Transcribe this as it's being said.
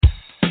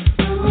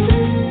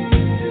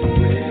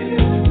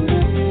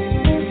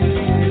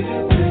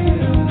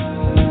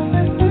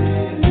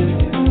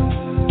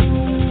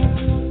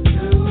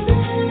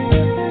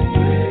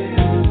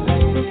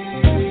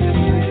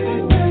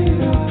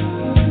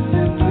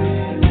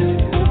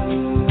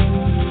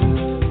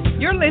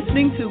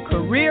listening to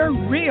Career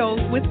Reels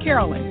with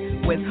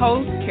Carolyn, with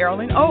host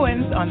Carolyn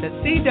Owens on the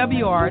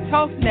CWR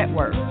Talk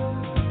Network.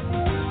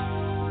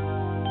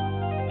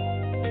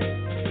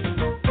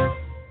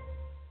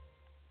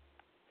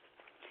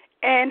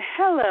 And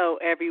hello,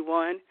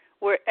 everyone,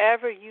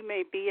 wherever you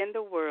may be in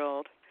the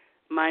world.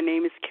 My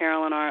name is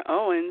Carolyn R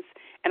Owens,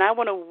 and I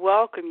want to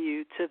welcome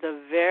you to the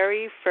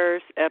very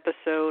first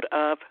episode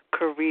of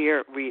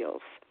Career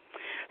Reels.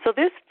 So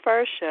this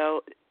first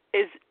show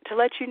is to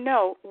let you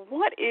know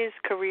what is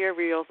Career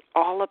Reels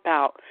all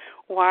about.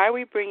 Why are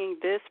we bringing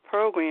this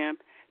program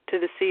to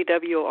the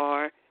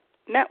CWR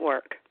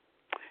network?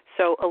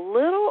 So a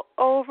little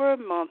over a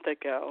month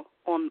ago,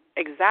 on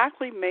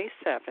exactly May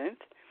 7th,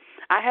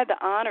 I had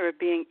the honor of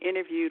being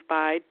interviewed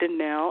by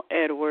Donnell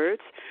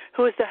Edwards,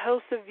 who is the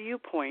host of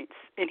Viewpoints,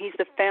 and he's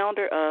the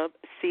founder of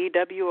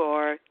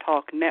CWR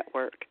Talk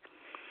Network.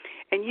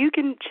 And you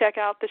can check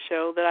out the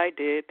show that I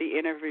did, the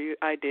interview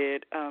I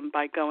did,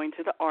 by going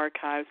to the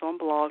archives on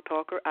Blog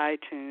Talk or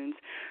iTunes,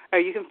 or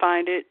you can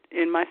find it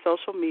in my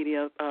social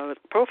media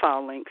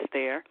profile links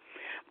there.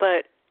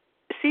 But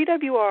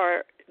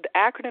CWR, the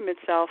acronym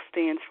itself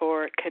stands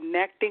for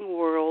Connecting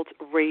Worlds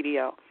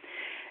Radio.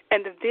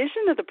 And the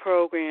vision of the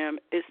program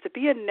is to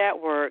be a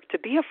network, to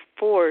be a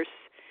force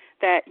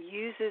that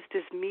uses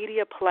this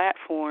media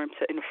platform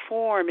to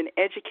inform and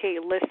educate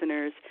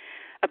listeners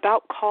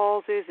about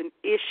causes and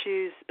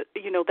issues,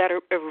 that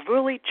are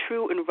really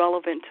true and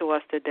relevant to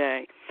us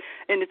today.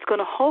 And it's going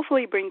to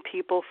hopefully bring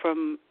people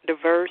from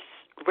diverse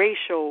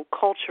racial,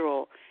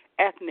 cultural,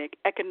 ethnic,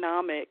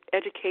 economic,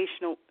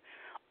 educational,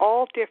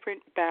 all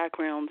different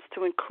backgrounds,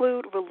 to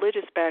include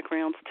religious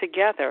backgrounds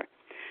together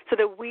so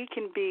that we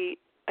can be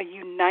a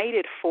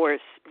united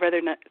force rather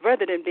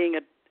than being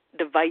a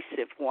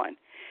divisive one.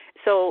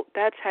 So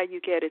that's how you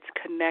get its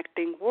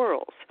connecting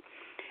worlds.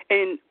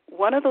 And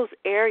one of those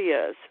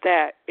areas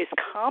that is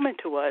common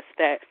to us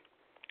that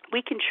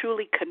we can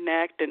truly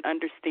connect and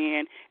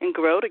understand and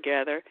grow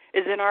together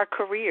is in our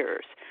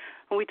careers.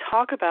 When we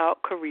talk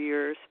about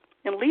careers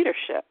and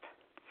leadership.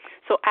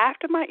 So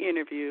after my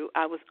interview,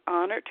 I was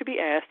honored to be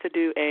asked to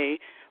do a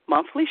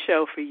monthly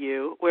show for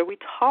you where we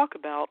talk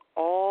about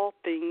all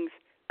things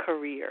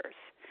careers.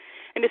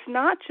 And it's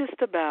not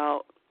just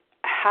about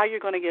how you're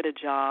going to get a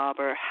job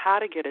or how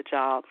to get a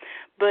job,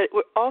 but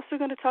we're also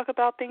going to talk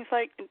about things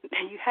like,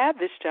 you have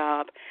this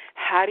job,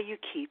 how do you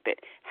keep it?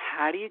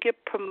 How do you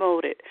get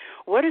promoted?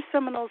 What are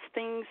some of those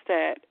things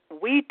that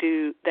we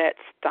do that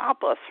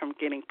stop us from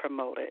getting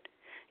promoted?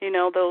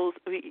 Those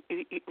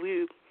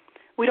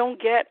we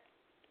don't get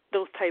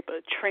those type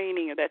of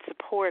training or that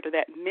support or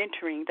that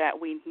mentoring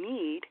that we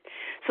need.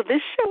 So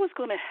this show is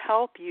going to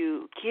help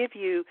you, give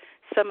you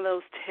some of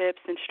those tips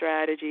and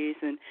strategies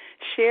and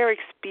share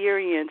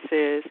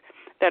experiences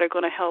that are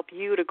going to help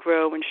you to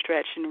grow and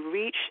stretch and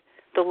reach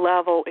the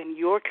level in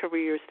your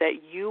careers that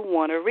you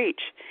want to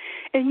reach.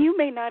 And you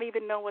may not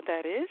even know what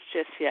that is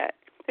just yet.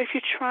 If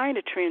you're trying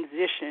to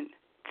transition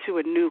to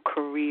a new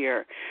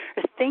career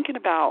or thinking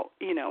about,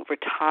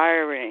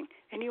 retiring,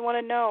 and you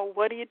want to know,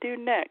 what do you do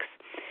next?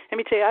 Let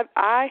me tell you,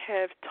 I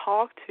have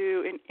talked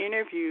to and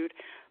interviewed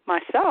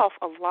myself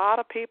a lot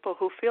of people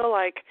who feel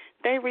like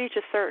they reach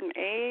a certain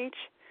age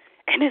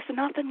and there's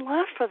nothing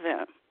left for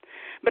them.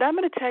 But I'm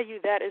going to tell you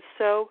that is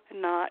so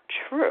not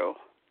true.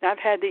 I've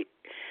had the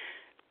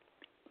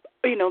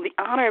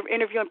honor of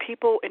interviewing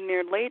people in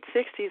their late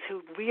 60s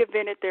who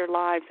reinvented their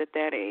lives at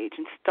that age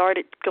and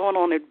started going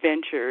on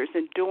adventures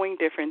and doing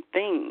different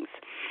things.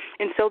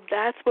 And so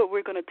that's what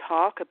we're going to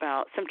talk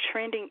about, some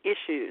trending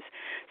issues,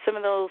 some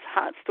of those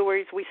hot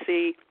stories we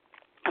see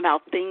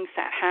about things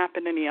that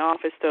happen in the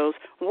office, those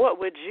what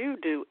would you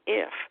do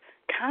if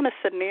kind of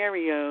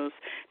scenarios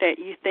that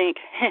you think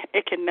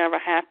it can never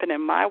happen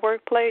in my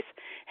workplace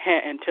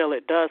until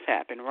it does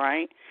happen,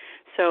 right?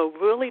 So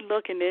really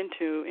looking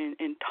into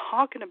and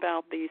talking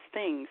about these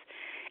things.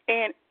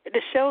 And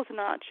the show's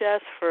not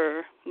just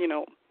for,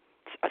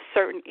 a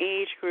certain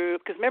age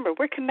group, because remember,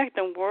 we're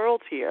connecting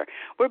worlds here.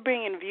 We're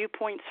bringing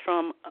viewpoints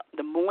from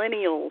the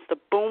millennials, the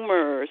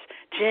boomers,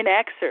 Gen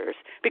Xers,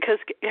 because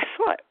guess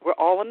what? We're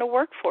all in the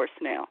workforce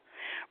now.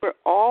 We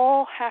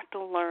all have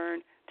to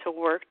learn to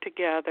work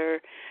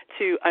together,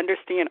 to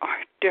understand our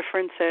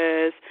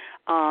differences.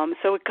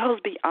 So it goes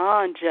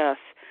beyond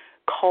just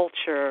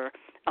culture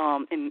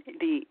and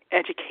the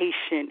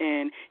education,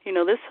 and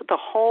the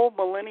whole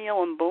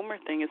millennial and boomer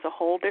thing is a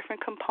whole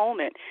different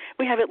component.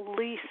 We have at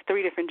least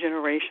 3 different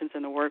generations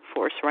in the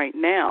workforce right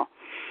now.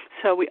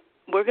 So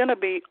we're going to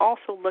be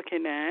also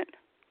looking at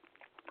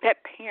that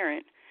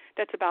parent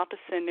that's about to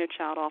send their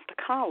child off to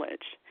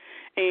college,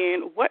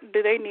 and what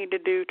do they need to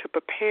do to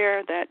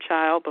prepare that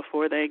child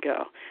before they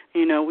go.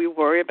 We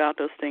worry about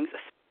those things,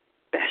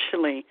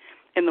 especially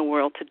in the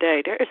world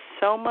today. There is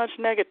so much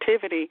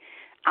negativity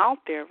out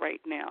there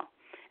right now.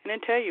 And I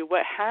tell you,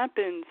 what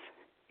happens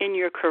in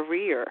your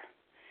career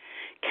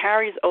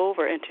carries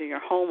over into your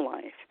home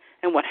life.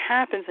 And what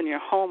happens in your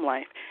home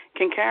life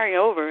can carry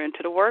over into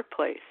the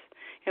workplace.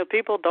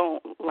 People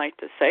don't like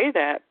to say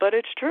that, but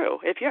it's true.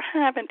 If you're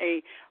having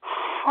a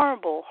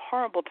horrible,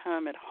 horrible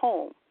time at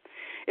home,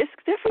 it's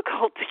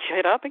difficult to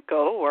get up and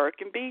go to work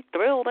and be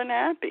thrilled and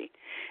happy.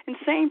 And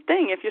same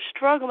thing, if you're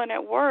struggling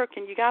at work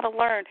and you got to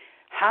learn,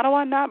 how do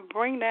I not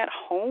bring that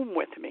home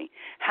with me?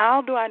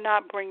 How do I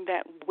not bring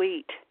that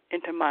weight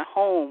into my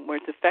home where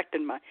it's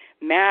affecting my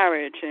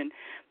marriage and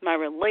my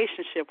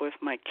relationship with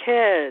my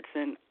kids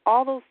and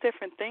all those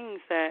different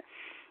things that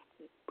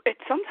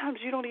sometimes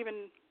you don't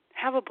even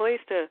have a place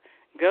to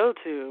go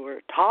to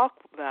or talk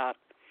about.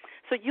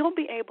 So you'll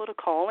be able to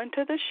call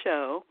into the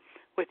show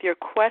with your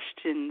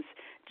questions,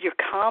 your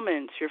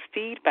comments, your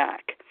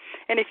feedback.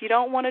 And if you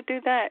don't want to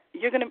do that,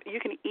 you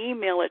can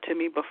email it to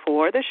me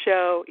before the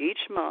show each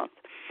month,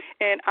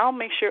 and I'll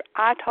make sure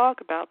I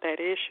talk about that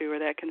issue or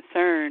that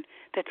concern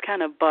that's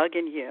kind of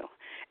bugging you.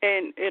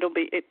 And it'll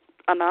be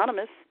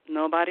anonymous.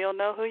 Nobody will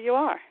know who you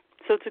are.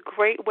 So it's a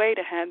great way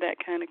to have that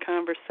kind of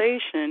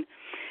conversation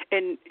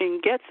and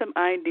get some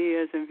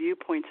ideas and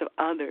viewpoints of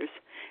others.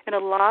 And a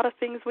lot of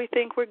things we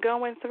think we're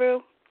going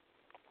through,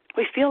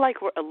 we feel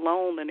like we're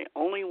alone and the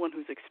only one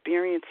who's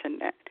experiencing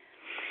that.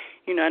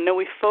 You know, I know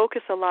we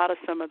focus a lot of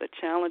some of the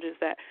challenges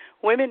that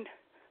women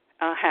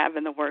have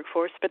in the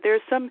workforce, but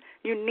there's some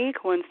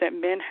unique ones that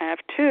men have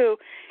too,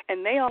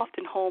 and they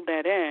often hold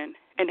that in,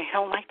 and they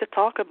don't like to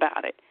talk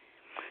about it.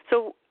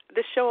 So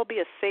this show will be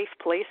a safe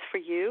place for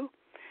you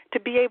to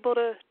be able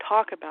to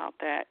talk about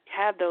that,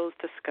 have those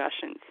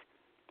discussions.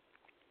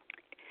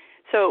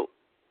 So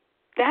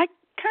that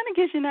kind of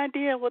gives you an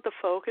idea of what the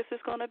focus is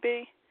going to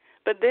be,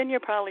 but then you're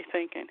probably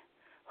thinking,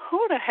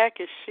 who the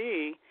heck is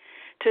she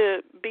to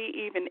be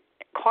even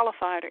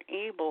qualified or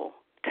able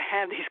to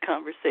have these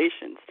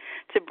conversations,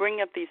 to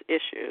bring up these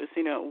issues?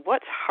 You know,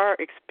 what's her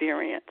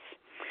experience?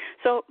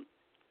 So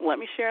let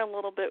me share a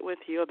little bit with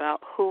you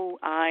about who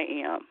I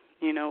am.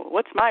 You know,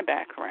 what's my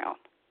background?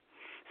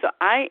 So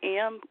I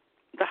am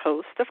the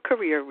host of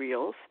Career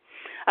Reels.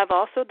 I've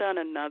also done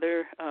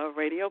another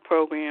radio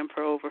program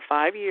for over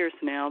 5 years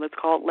now that's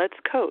called Let's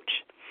Coach.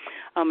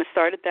 I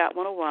started that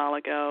one a while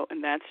ago,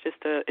 and that's just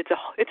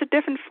it's a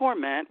different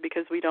format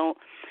because we don't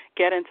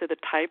get into the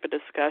type of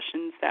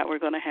discussions that we're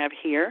going to have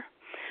here.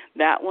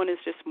 That one is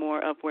just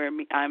more of where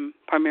I'm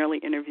primarily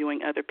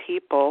interviewing other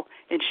people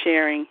and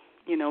sharing,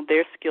 you know,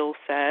 their skill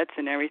sets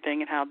and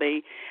everything and how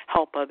they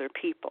help other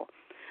people.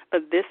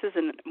 But this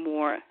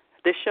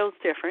show's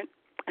different,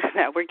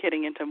 that we're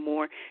getting into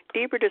more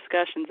deeper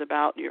discussions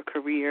about your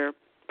career,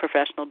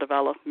 professional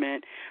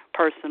development,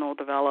 personal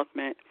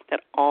development, that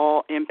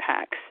all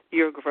impacts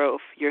your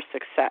growth, your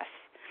success.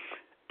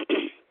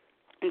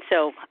 And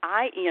so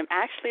I am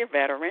actually a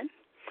veteran.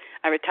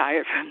 I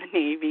retired from the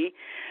Navy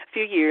a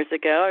few years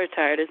ago. I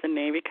retired as a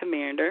Navy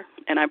commander,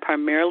 and I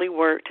primarily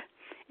worked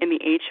in the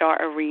HR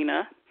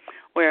arena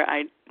where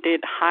I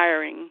did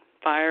hiring,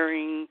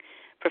 firing,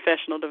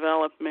 professional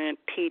development,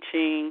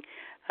 teaching,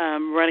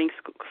 running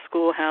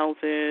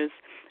schoolhouses,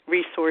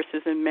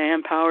 resources and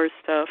manpower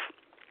stuff,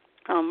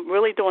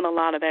 really doing a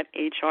lot of that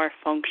HR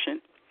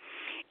function.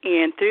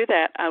 And through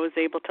that, I was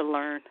able to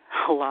learn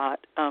a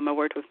lot. I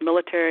worked with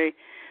military,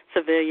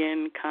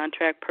 civilian,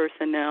 contract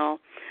personnel,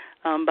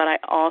 but I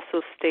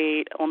also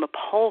stayed on the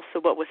pulse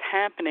of what was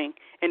happening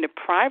in the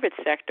private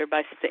sector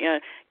by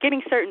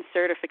getting certain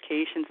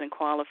certifications and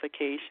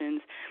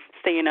qualifications,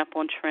 staying up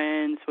on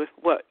trends with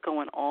what's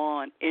going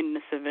on in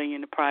the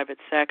civilian and private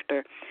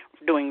sector,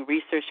 doing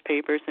research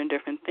papers and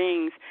different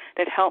things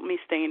that helped me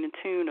stay in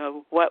tune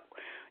of what's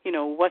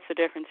the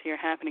difference here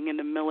happening in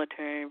the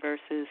military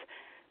versus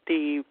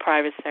the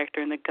private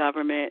sector and the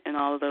government and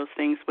all of those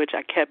things, which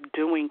I kept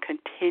doing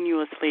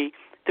continuously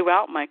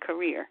throughout my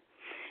career.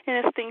 And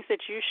it's things that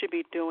you should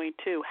be doing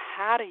too.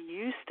 How do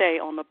you stay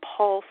on the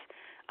pulse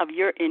of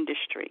your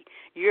industry,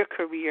 your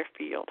career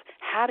field?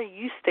 How do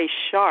you stay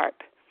sharp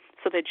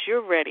so that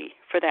you're ready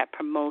for that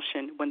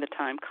promotion when the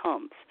time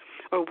comes?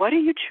 Or what are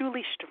you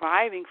truly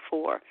striving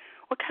for?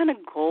 What kind of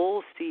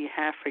goals do you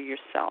have for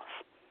yourself?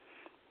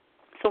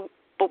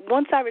 But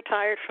once I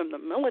retired from the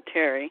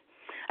military,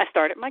 I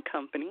started my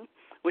company,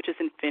 which is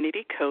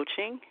Infinity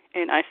Coaching,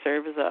 and I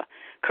serve as a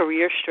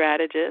career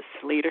strategist,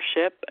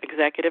 leadership,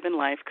 executive, and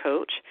life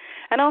coach,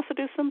 and also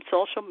do some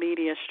social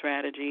media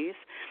strategies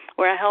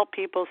where I help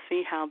people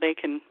see how they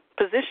can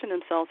position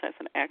themselves as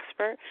an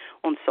expert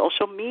on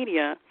social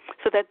media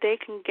so that they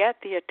can get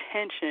the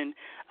attention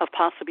of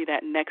possibly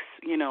that next,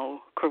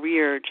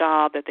 career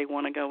job that they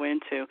want to go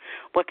into.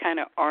 What kind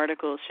of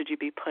articles should you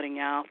be putting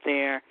out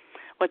there?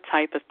 What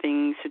type of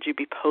things should you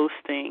be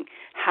posting?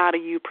 How do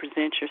you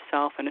present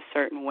yourself in a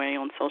certain way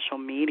on social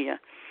media?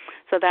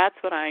 So that's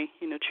what I,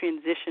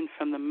 transitioned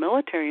from the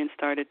military and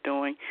started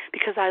doing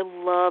because I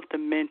love the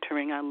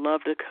mentoring, I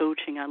love the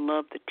coaching, I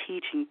love the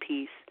teaching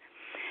piece.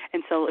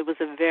 And so it was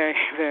a very,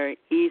 very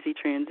easy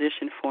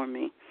transition for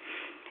me.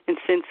 And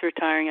since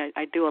retiring,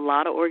 I do a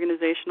lot of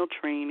organizational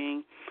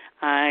training.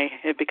 I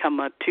have become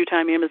a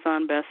 2-time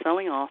Amazon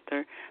best-selling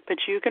author, but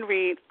you can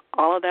read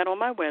all of that on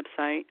my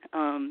website.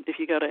 If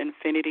you go to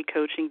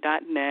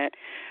infinitycoaching.net,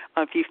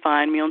 if you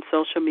find me on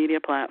social media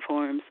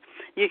platforms,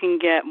 you can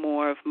get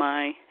more of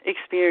my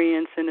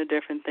experience in the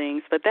different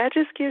things. But that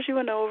just gives you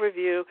an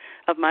overview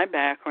of my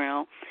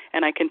background,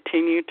 and I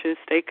continue to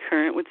stay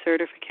current with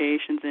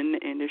certifications in the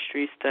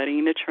industry,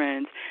 studying the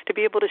trends, to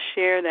be able to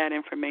share that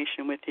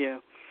information with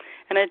you.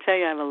 And I tell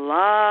you, I have a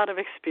lot of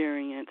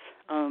experience,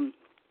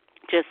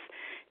 just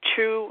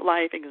true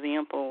life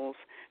examples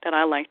that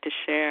I like to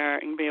share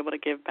and be able to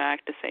give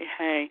back to say,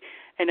 hey,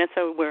 and that's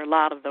where a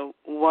lot of the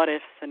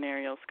what-if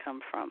scenarios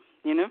come from,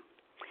 you know?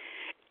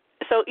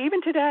 So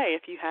even today,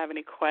 if you have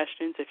any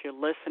questions, if you're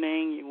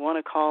listening, you want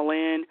to call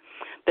in,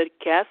 the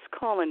guest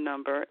call-in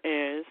number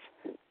is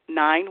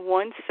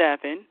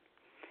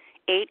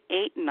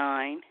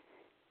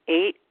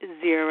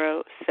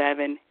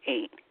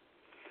 917-889-8078.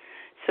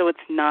 So it's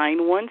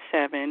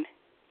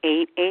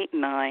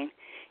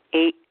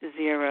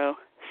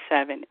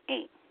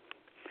 917-889-8078.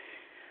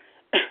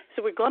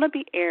 So we're going to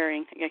be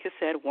airing, like I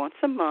said, once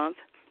a month,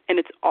 and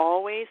it's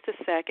always the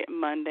second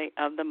Monday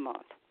of the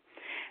month.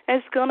 And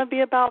it's going to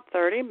be about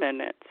 30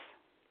 minutes.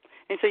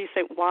 And so you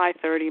say, why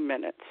 30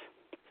 minutes?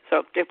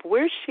 So if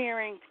we're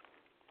sharing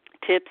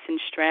tips and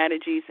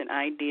strategies and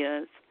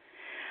ideas,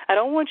 I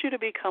don't want you to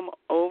become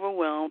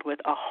overwhelmed with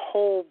a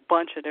whole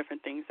bunch of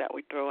different things that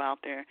we throw out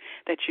there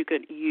that you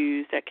could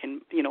use that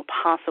can,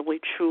 possibly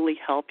truly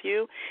help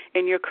you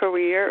in your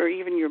career or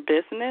even your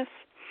business.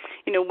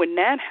 When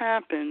that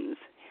happens,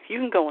 you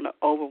can go into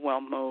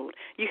overwhelm mode.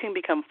 You can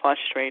become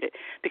frustrated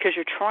because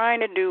you're trying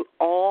to do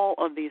all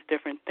of these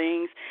different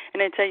things.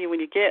 And I tell you,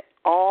 when you get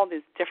all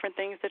these different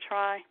things to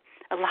try,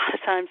 a lot of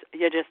times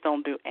you just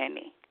don't do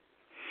any.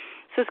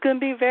 So it's going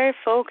to be very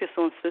focused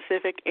on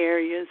specific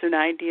areas and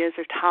ideas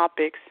or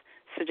topics,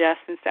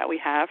 suggestions that we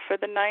have for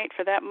the night,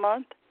 for that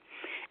month.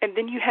 And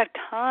then you have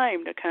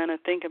time to kind of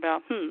think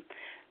about,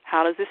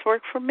 how does this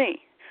work for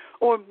me?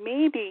 Or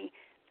maybe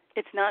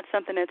it's not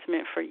something that's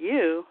meant for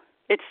you.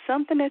 It's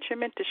something that you're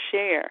meant to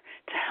share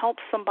to help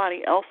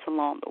somebody else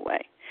along the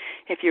way.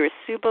 If you're a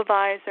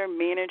supervisor,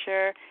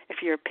 manager,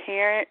 if you're a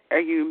parent, or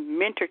you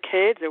mentor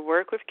kids or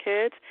work with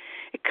kids,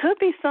 it could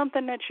be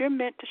something that you're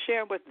meant to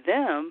share with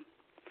them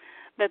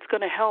that's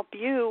going to help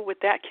you with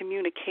that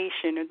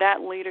communication or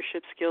that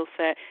leadership skill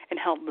set and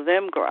help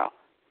them grow.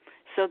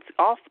 So it's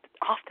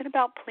often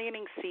about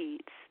planting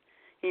seeds.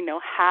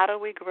 How do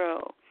we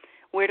grow?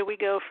 Where do we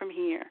go from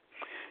here?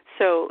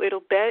 So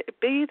it'll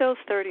be those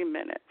 30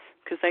 minutes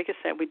because, like I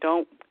said, we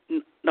don't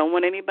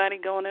want anybody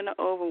going into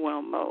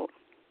overwhelm mode.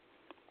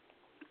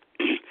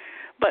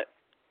 But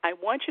I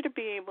want you to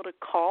be able to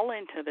call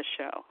into the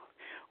show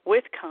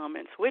with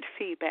comments, with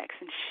feedbacks,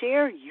 and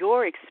share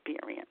your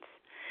experience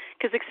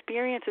because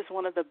experience is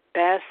one of the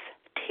best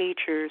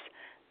teachers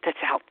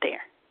that's out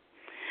there.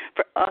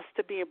 For us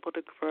to be able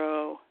to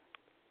grow,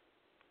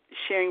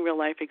 sharing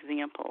real-life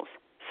examples.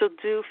 So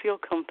do feel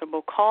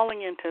comfortable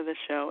calling into the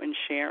show and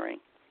sharing.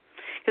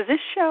 Because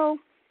this show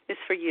is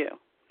for you.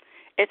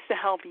 It's to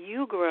help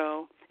you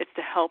grow. It's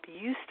to help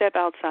you step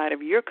outside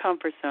of your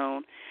comfort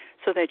zone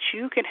so that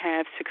you can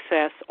have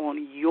success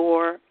on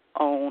your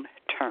own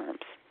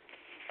terms.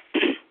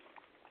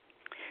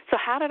 So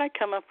how did I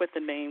come up with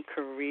the name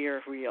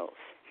Career Reels?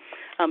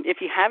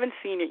 If you haven't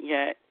seen it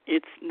yet,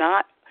 it's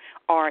not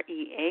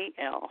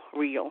R-E-A-L,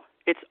 Reel.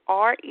 It's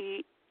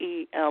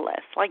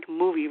R-E-E-L-S, like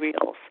movie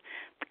reels,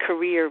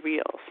 Career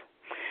Reels.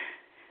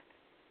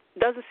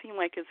 Doesn't seem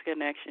like it's a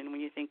connection when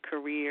you think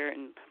career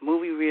and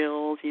movie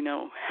reels,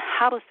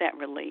 how does that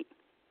relate?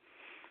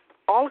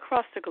 All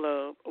across the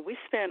globe, we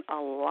spend a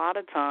lot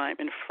of time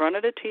in front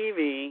of the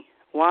TV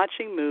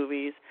watching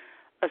movies,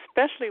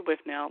 especially with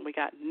now we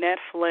got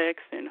Netflix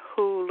and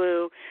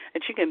Hulu,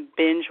 that you can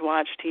binge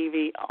watch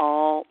TV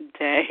all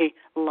day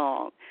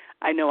long.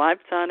 I know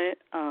I've done it.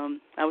 I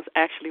was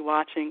actually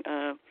watching,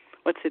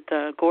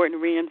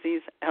 Gordon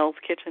Ramsay's Hell's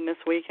Kitchen this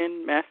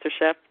weekend, Master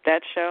Chef,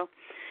 that show.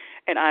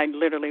 And I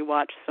literally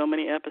watched so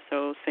many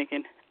episodes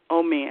thinking,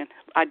 oh, man,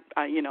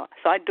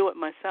 so I do it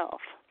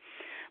myself.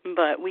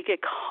 But we get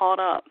caught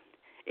up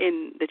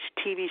in the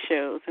TV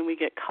shows and we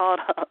get caught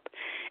up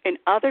in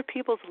other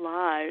people's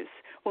lives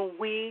when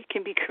we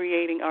can be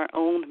creating our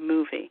own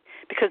movie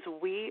because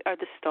we are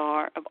the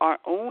star of our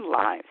own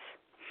lives.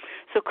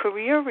 So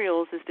Career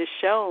Reels is the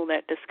show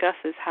that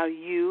discusses how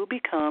you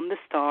become the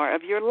star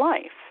of your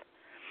life.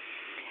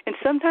 And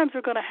sometimes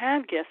we're going to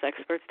have guest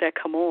experts that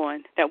come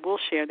on that will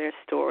share their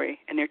story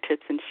and their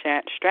tips and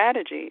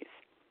strategies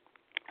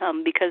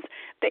because,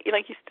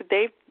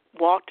 they've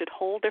walked a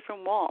whole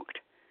different walk.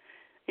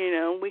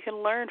 We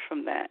can learn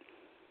from that.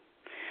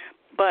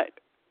 But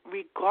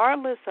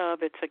regardless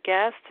of it's a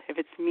guest, if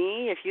it's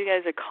me, if you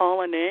guys are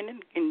calling in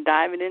and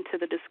diving into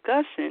the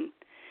discussion,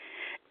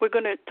 we're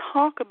going to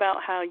talk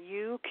about how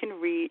you can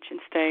reach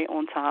and stay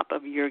on top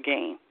of your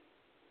game.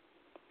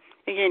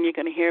 Again, you're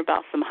going to hear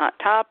about some hot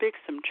topics,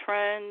 some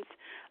trends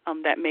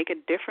that make a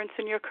difference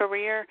in your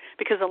career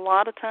because a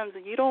lot of times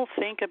you don't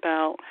think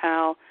about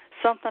how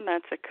something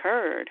that's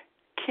occurred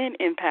can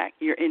impact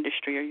your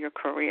industry or your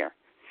career.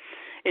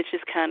 It's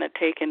just kind of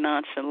taken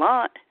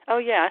nonchalant. Oh,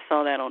 yeah, I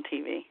saw that on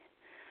TV.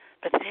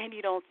 But then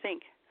you don't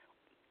think,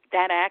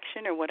 that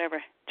action or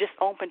whatever just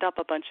opened up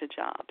a bunch of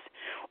jobs.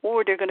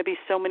 Or there are going to be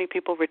so many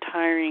people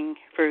retiring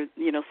for,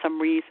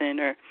 some reason,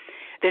 or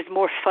there's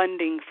more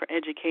funding for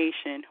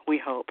education, we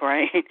hope,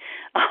 right?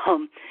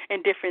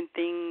 And different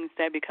things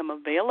that become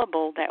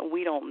available that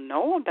we don't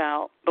know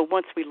about, but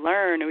once we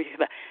learn, we think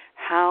about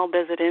how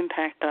does it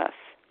impact us?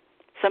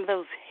 Some of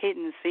those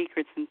hidden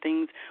secrets and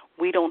things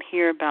we don't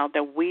hear about,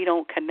 that we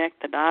don't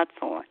connect the dots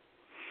on,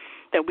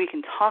 that we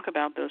can talk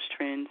about those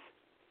trends,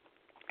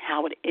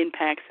 how it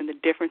impacts and the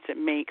difference it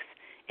makes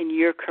in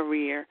your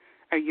career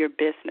or your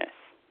business.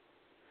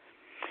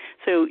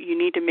 So you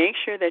need to make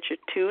sure that you're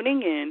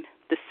tuning in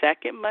the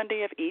second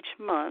Monday of each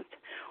month,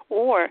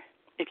 or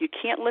if you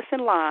can't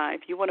listen live,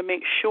 you want to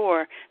make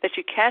sure that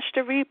you catch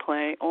the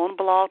replay on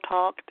Blog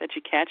Talk, that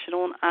you catch it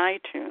on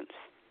iTunes.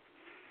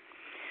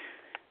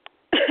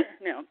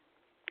 Now,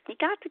 you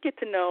got to get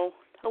to know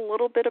a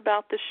little bit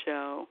about the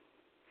show.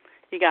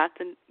 You got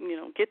to,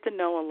 get to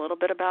know a little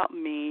bit about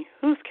me,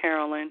 who's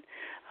Carolyn,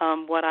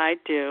 what I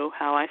do,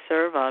 how I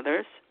serve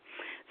others.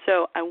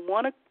 So I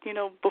want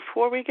to,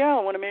 before we go,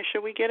 I want to make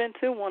sure we get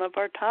into one of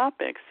our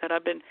topics that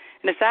I've been,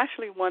 and it's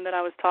actually one that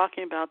I was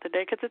talking about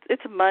today because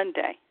it's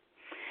Monday.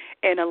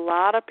 And a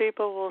lot of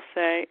people will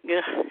say,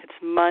 it's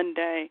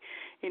Monday.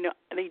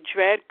 They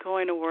dread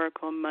going to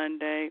work on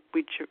Monday.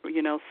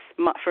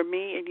 For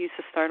me, it used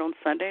to start on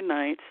Sunday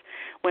nights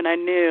when I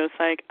knew it's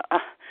like,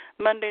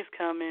 Monday's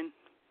coming.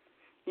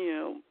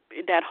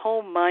 That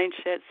whole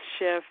mindset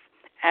shift,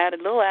 a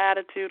little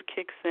attitude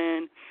kicks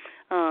in.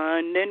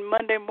 And then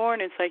Monday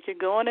morning, it's like you're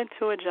going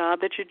into a job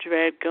that you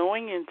dread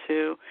going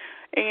into,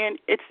 and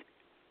it's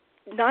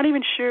not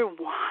even sure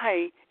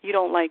why you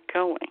don't like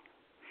going.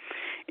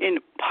 And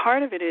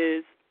part of it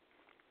is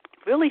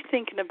really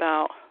thinking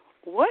about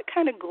what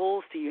kind of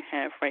goals do you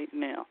have right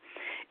now?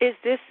 Is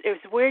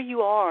where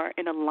you are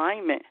in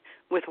alignment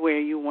with where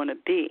you want to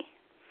be?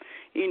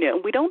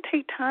 We don't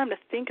take time to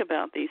think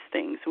about these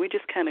things. We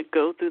just kind of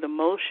go through the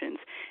motions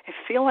and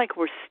feel like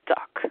we're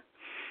stuck,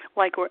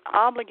 like we're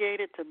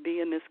obligated to be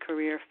in this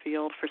career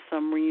field for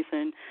some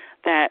reason,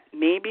 that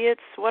maybe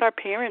it's what our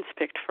parents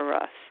picked for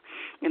us,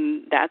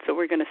 and that's what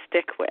we're going to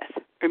stick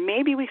with. Or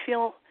maybe we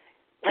feel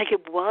like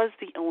it was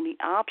the only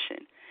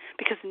option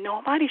because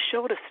nobody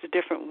showed us a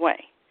different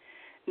way.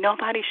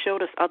 Nobody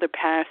showed us other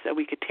paths that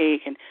we could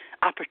take and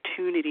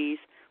opportunities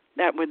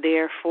that were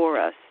there for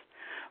us.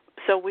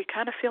 So we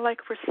kind of feel like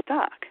we're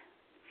stuck.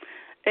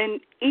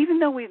 And even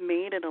though we've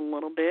made it a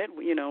little bit,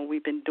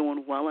 we've been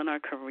doing well in our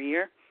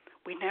career,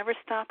 we never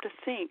stop to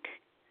think,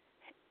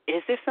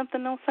 is there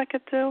something else I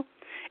could do?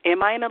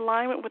 Am I in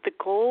alignment with the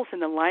goals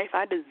and the life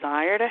I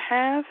desire to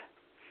have?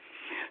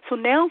 So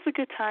now's a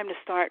good time to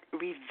start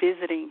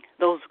revisiting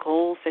those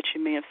goals that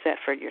you may have set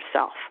for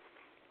yourself.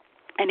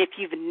 And if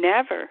you've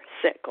never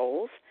set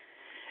goals,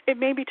 it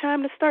may be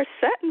time to start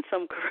setting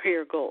some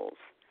career goals.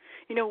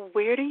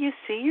 Where do you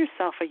see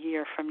yourself a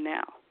year from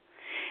now?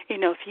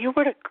 If you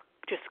were to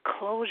just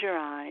close your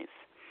eyes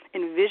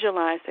and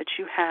visualize that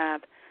you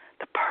have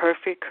the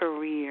perfect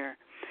career,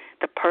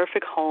 the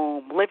perfect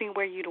home, living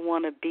where you'd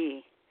want to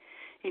be,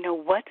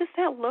 what does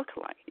that look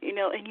like?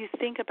 And you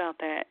think about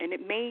that, and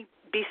it may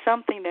be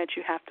something that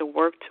you have to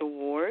work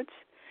towards.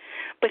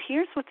 But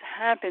here's what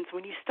happens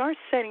when you start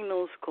setting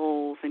those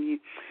goals and you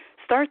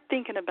start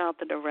thinking about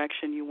the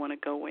direction you want to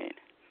go in.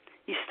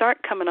 You start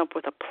coming up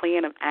with a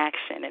plan of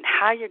action and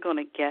how you're going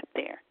to get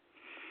there.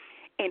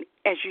 And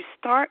as you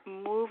start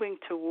moving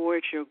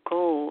towards your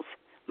goals,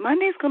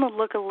 Monday's going to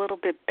look a little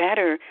bit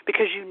better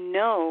because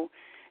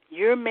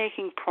you're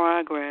making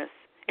progress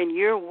and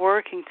you're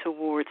working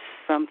towards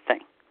something.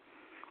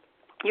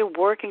 You're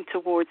working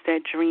towards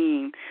that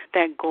dream,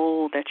 that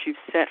goal that you've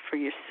set for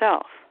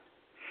yourself.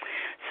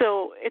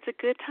 So it's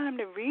a good time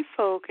to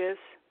refocus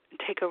and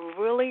take a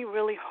really,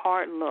 really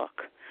hard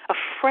look, a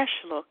fresh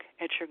look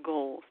at your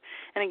goals.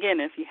 And again,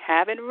 if you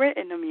haven't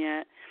written them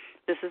yet,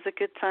 this is a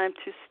good time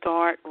to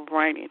start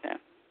writing them.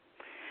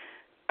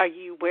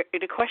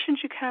 The questions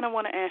you kind of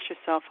want to ask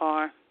yourself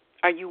are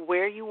you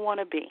where you want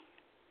to be?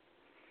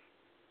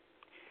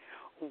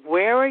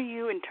 Where are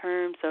you in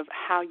terms of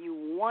how you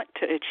want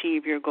to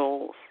achieve your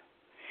goals?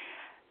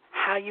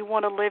 How you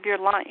want to live your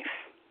life?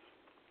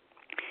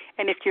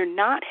 And if you're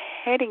not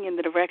heading in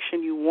the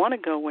direction you want to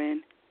go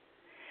in,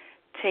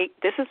 you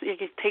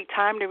can take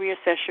time to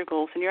reassess your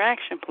goals and your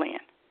action plan.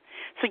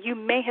 So you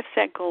may have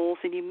set goals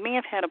and you may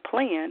have had a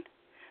plan,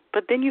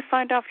 but then you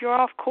find out you're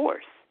off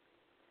course.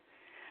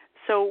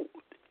 So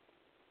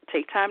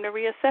take time to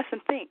reassess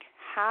and think,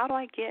 how do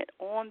I get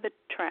on the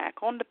track,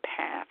 on the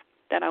path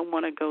that I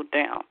want to go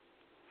down?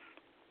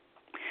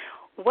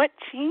 What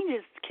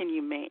changes can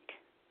you make?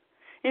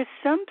 There's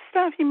some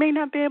stuff you may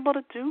not be able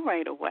to do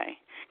right away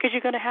because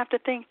you're going to have to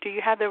think, do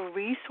you have the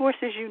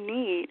resources you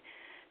need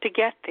to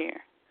get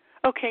there?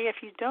 Okay, if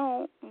you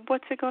don't,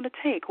 what's it going to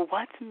take?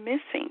 What's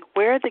missing?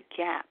 Where are the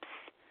gaps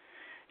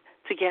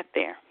to get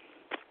there?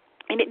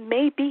 And it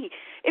may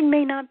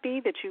not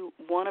be that you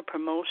want a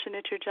promotion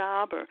at your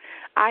job, or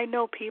I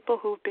know people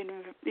who've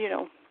been,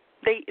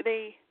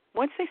 they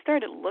once they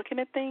started looking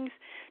at things,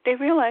 they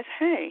realized,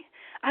 hey,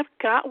 I've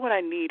got what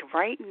I need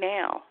right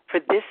now for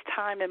this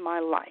time in my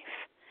life.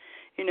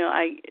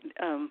 I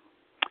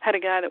had a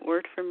guy that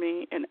worked for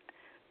me, and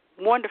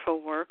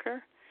wonderful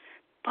worker,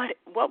 but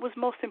what was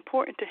most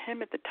important to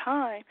him at the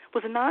time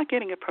was not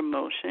getting a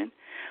promotion,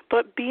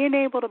 but being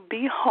able to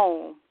be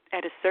home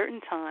at a certain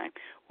time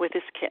with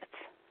his kids.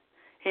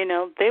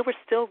 They were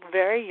still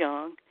very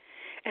young,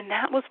 and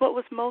that was what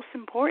was most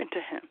important to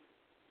him.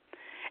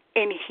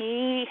 And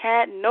he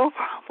had no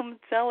problem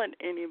telling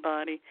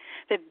anybody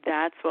that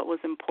that's what was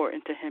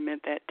important to him at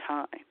that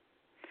time.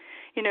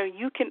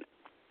 You can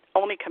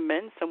only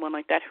commend someone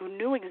like that who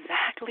knew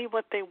exactly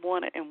what they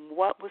wanted and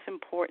what was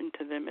important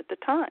to them at the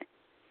time.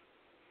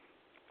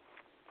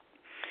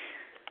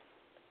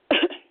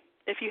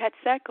 If you had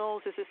set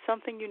goals, is it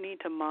something you need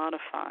to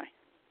modify?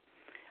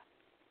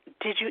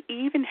 Did you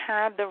even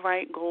have the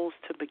right goals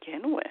to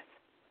begin with?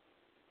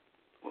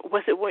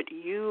 Was it what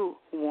you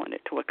wanted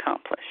to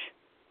accomplish?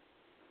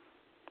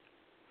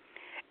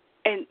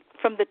 And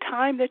from the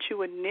time that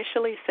you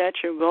initially set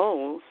your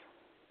goals,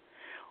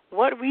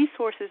 what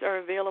resources are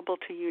available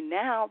to you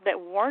now that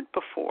weren't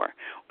before?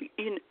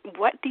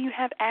 What do you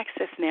have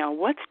access now?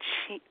 What's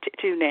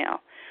to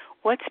now?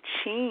 What's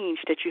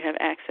changed that you have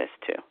access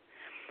to?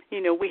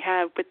 We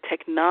have with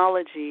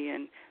technology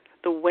and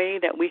the way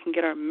that we can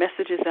get our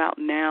messages out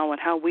now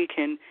and how we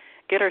can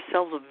get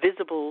ourselves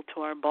visible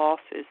to our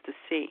bosses to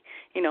see.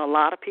 A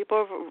lot of people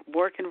are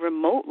working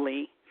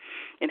remotely,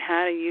 and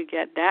how do you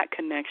get that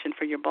connection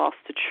for your boss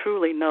to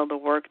truly know the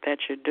work that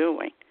you're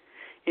doing?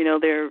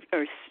 There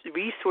are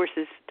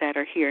resources that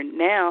are here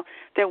now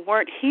that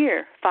weren't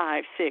here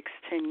 5, 6,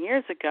 10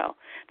 years ago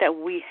that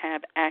we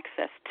have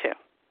access to.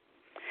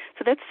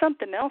 So that's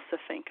something else to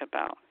think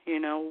about,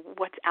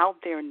 what's out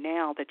there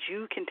now that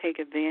you can take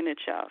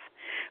advantage of.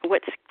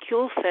 What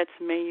skill sets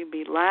may you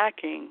be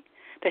lacking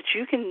that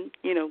you can,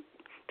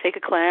 take a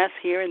class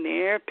here and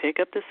there, pick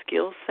up the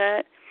skill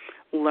set,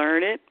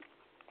 learn it,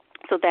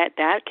 so that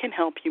can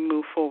help you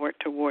move forward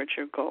towards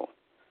your goal.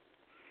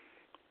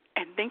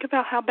 And think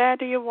about how bad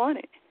do you want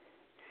it?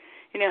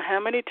 How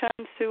many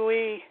times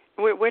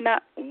we're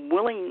not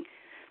willing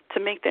to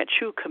make that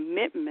true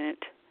commitment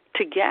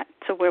to get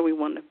to where we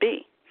want to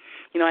be.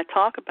 I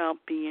talk about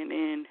being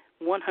in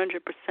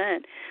 100%,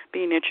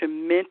 being that you're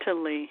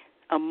mentally,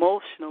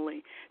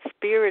 emotionally,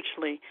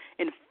 spiritually,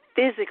 and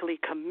physically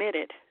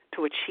committed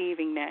to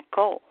achieving that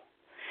goal.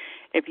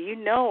 If you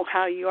know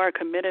how you are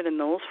committed in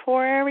those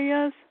 4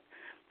 areas,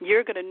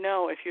 you're going to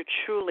know if you're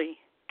truly,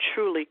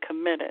 truly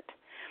committed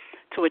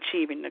to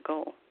achieving the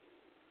goal.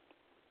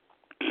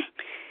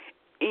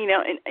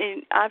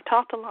 And I've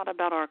talked a lot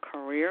about our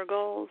career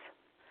goals,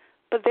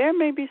 but there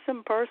may be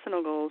some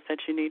personal goals that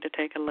you need to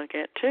take a look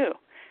at too.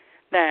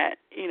 That,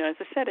 as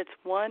I said, it's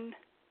one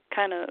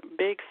kind of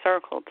big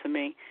circle to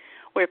me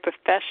where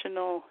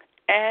professional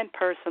and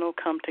personal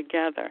come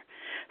together.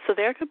 So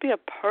there could be a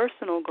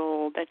personal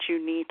goal that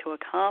you need to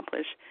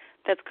accomplish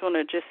that's going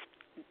to just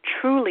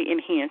truly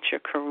enhance your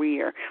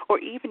career or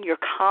even your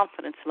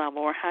confidence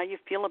level or how you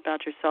feel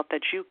about yourself,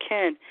 that you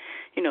can,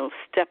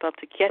 step up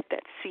to get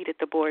that seat at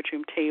the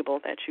boardroom table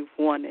that you've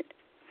wanted.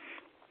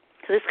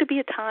 So this could be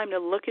a time to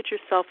look at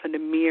yourself in the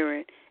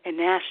mirror and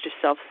ask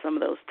yourself some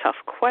of those tough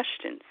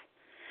questions.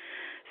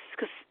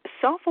 Because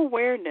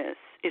self-awareness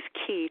is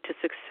key to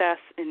success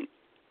in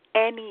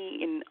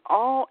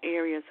all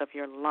areas of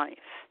your life.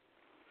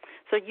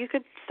 So you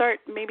could start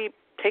maybe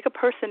take a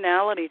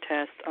personality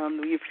test.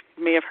 You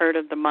may have heard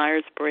of the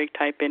Myers-Briggs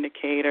type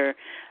indicator,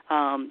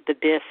 the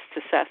DISC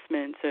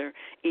assessments, or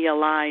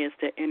ELI is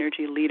the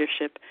Energy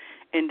Leadership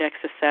Index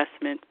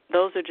assessment.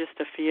 Those are just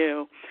a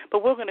few.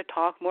 But we're going to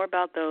talk more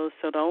about those,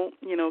 so don't,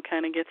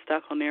 kind of get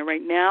stuck on there.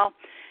 Right now,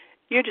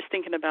 you're just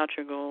thinking about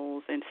your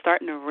goals and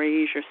starting to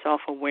raise your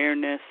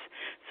self-awareness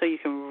so you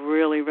can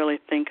really, really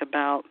think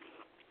about,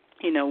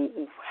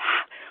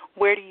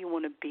 where do you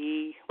want to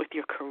be with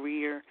your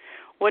career?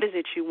 What is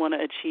it you want to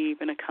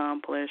achieve and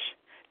accomplish?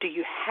 Do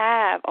you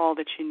have all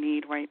that you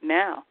need right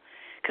now?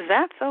 Because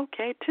that's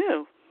okay,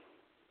 too.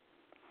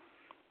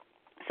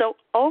 So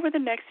over the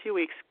next few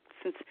weeks,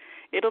 since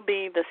it'll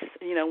be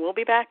we'll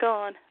be back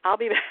on, I'll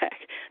be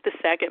back the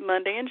second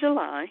Monday in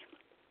July.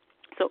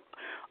 So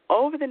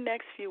over the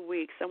next few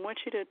weeks, I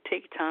want you to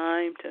take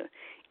time to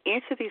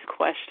answer these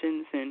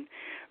questions and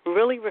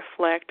really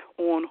reflect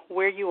on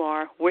where you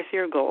are with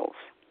your goals.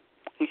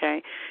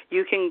 Okay?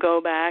 You can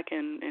go back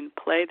and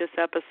play this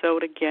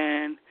episode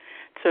again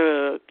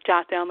to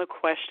jot down the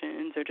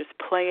questions or just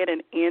play it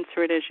and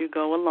answer it as you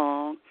go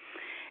along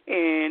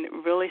and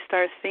really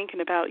start thinking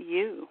about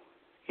you.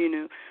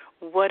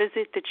 What is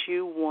it that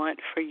you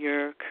want for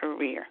your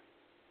career?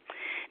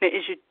 Now,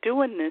 as you're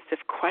doing this,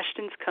 if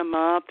questions come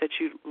up that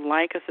you'd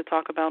like us to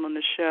talk about on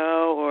the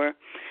show or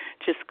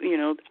just,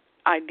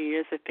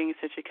 ideas or things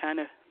that you're kind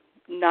of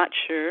not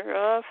sure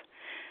of,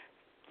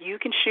 you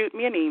can shoot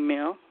me an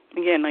email.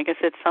 Again, like I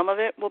said, some of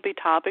it will be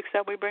topics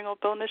that we bring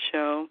up on the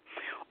show,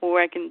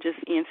 or I can just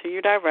answer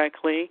you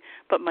directly.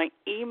 But my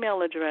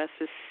email address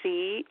is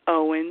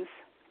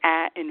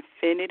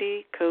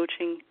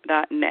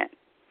cowens@infinitycoaching.net.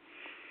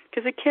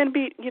 Because it can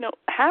be,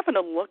 having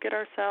to look at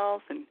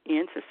ourselves and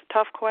answer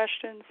tough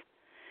questions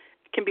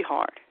can be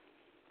hard.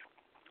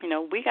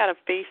 We got to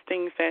face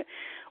things that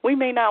we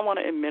may not want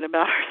to admit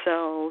about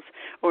ourselves,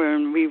 or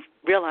we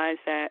realize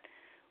that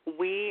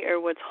we are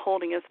what's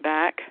holding us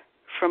back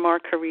from our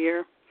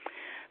career,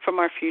 from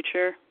our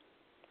future.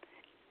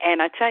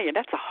 And I tell you,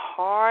 that's a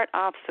hard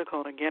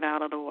obstacle to get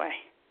out of the way,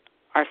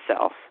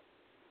 ourselves.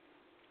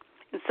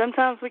 And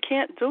sometimes we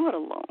can't do it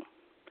alone.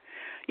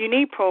 You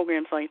need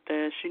programs like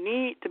this. You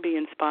need to be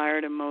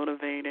inspired and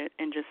motivated,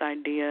 and just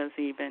ideas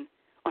even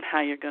on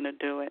how you're going to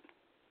do it.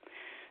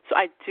 So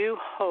I do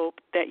hope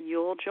that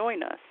you'll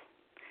join us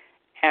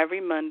every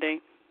Monday,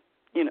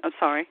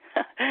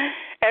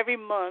 every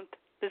month,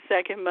 the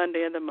second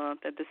Monday of the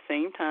month at the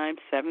same time,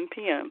 7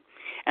 p.m.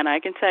 And I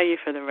can tell you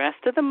for the rest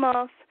of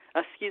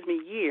the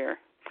year,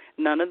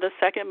 none of the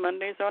second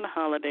Mondays are on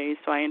holidays,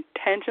 so I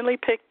intentionally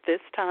picked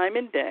this time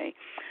and day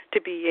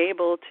to be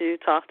able to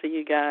talk to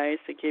you guys,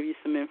 to give you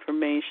some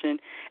information,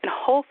 and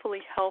hopefully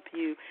help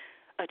you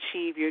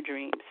achieve your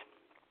dreams.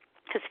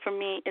 Because for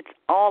me, it's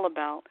all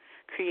about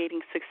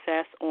creating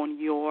success on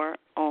your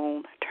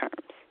own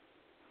terms.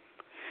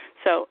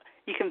 So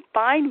you can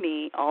find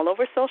me all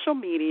over social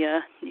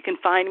media. You can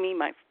find me,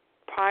 my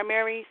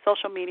primary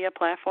social media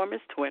platform is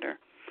Twitter.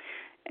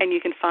 And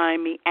you can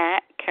find me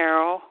at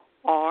Carol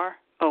R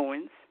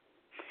Owens.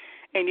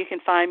 And you can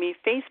find me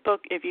Facebook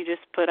if you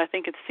just put, I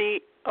think it's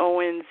C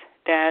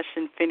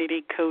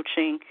Owens-Infinity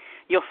Coaching.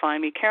 You'll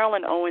find me,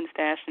 Carolyn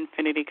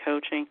Owens-Infinity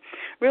Coaching.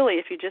 Really,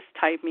 if you just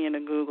type me into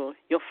Google,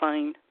 you'll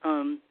find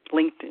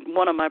LinkedIn,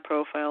 one of my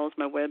profiles,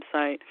 my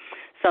website,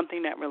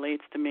 something that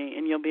relates to me,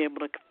 and you'll be able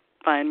to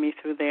find me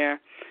through there.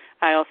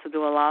 I also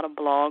do a lot of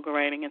blog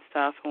writing and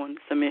stuff on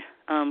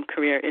some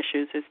career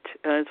issues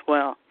as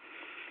well.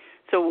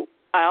 So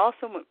I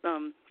also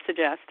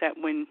suggest that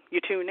when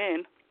you tune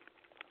in,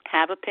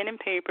 have a pen and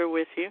paper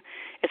with you.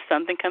 If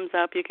something comes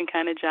up, you can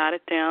kind of jot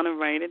it down and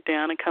write it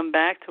down and come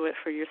back to it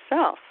for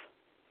yourself.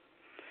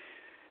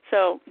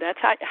 So that's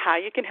how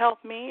you can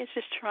help me, is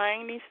just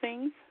trying these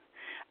things,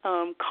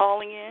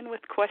 calling in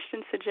with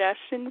questions,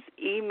 suggestions,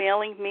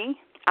 emailing me.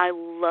 I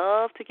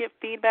love to get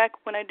feedback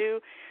when I do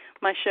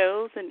my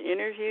shows and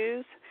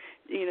interviews.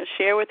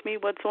 Share with me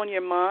what's on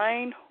your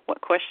mind,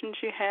 what questions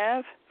you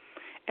have,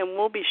 and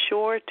we'll be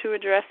sure to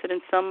address it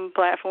in some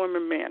platform or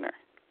manner.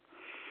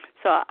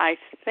 So I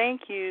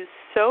thank you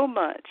so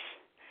much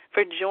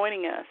for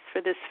joining us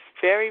for this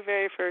very,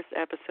 very first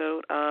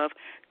episode of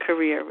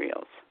Career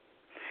Reels.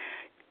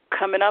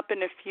 Coming up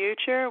in the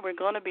future, we're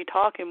going to be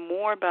talking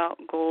more about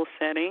goal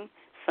setting,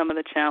 some of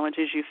the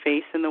challenges you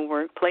face in the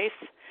workplace,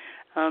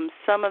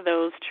 some of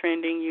those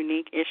trending,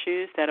 unique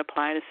issues that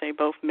apply to, say,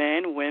 both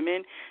men,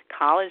 women,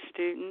 college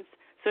students.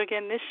 So,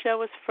 again, this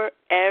show is for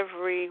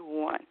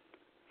everyone.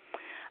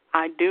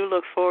 I do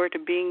look forward to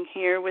being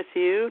here with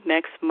you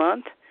next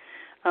month.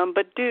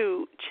 But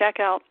do check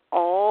out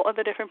all of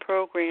the different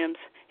programs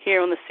here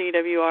on the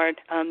CWR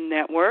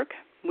network.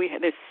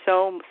 There's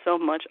so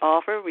much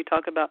offered. We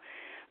talk about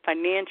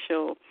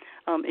financial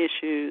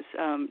issues,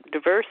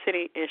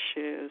 diversity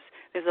issues.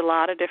 There's a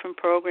lot of different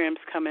programs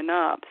coming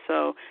up.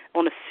 So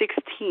on the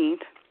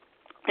 16th,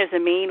 there's a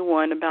main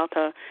one about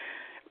the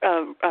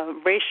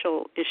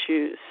racial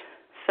issues.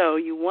 So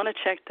you want to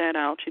check that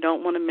out. You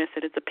don't want to miss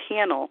it. It's a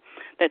panel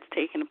that's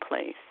taking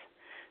place.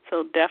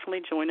 So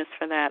definitely join us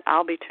for that.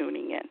 I'll be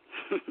tuning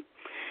in.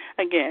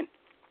 Again,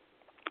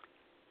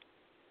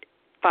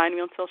 find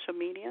me on social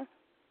media.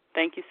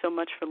 Thank you so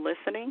much for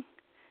listening.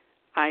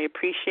 I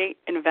appreciate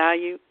and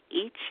value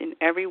each and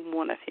every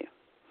one of you.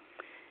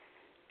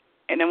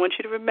 And I want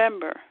you to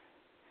remember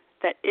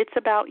that it's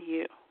about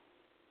you.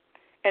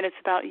 And it's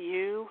about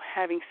you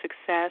having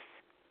success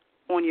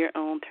on your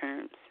own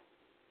terms.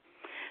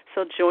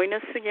 So join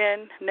us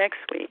again next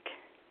week.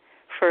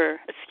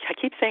 I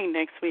keep saying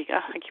next week.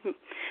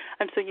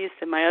 I'm so used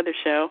to my other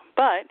show.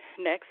 But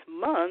next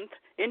month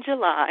in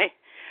July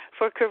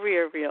for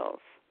Career Reels.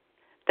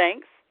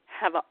 Thanks.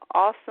 Have an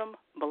awesome,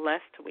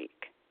 blessed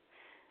week.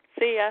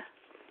 See ya.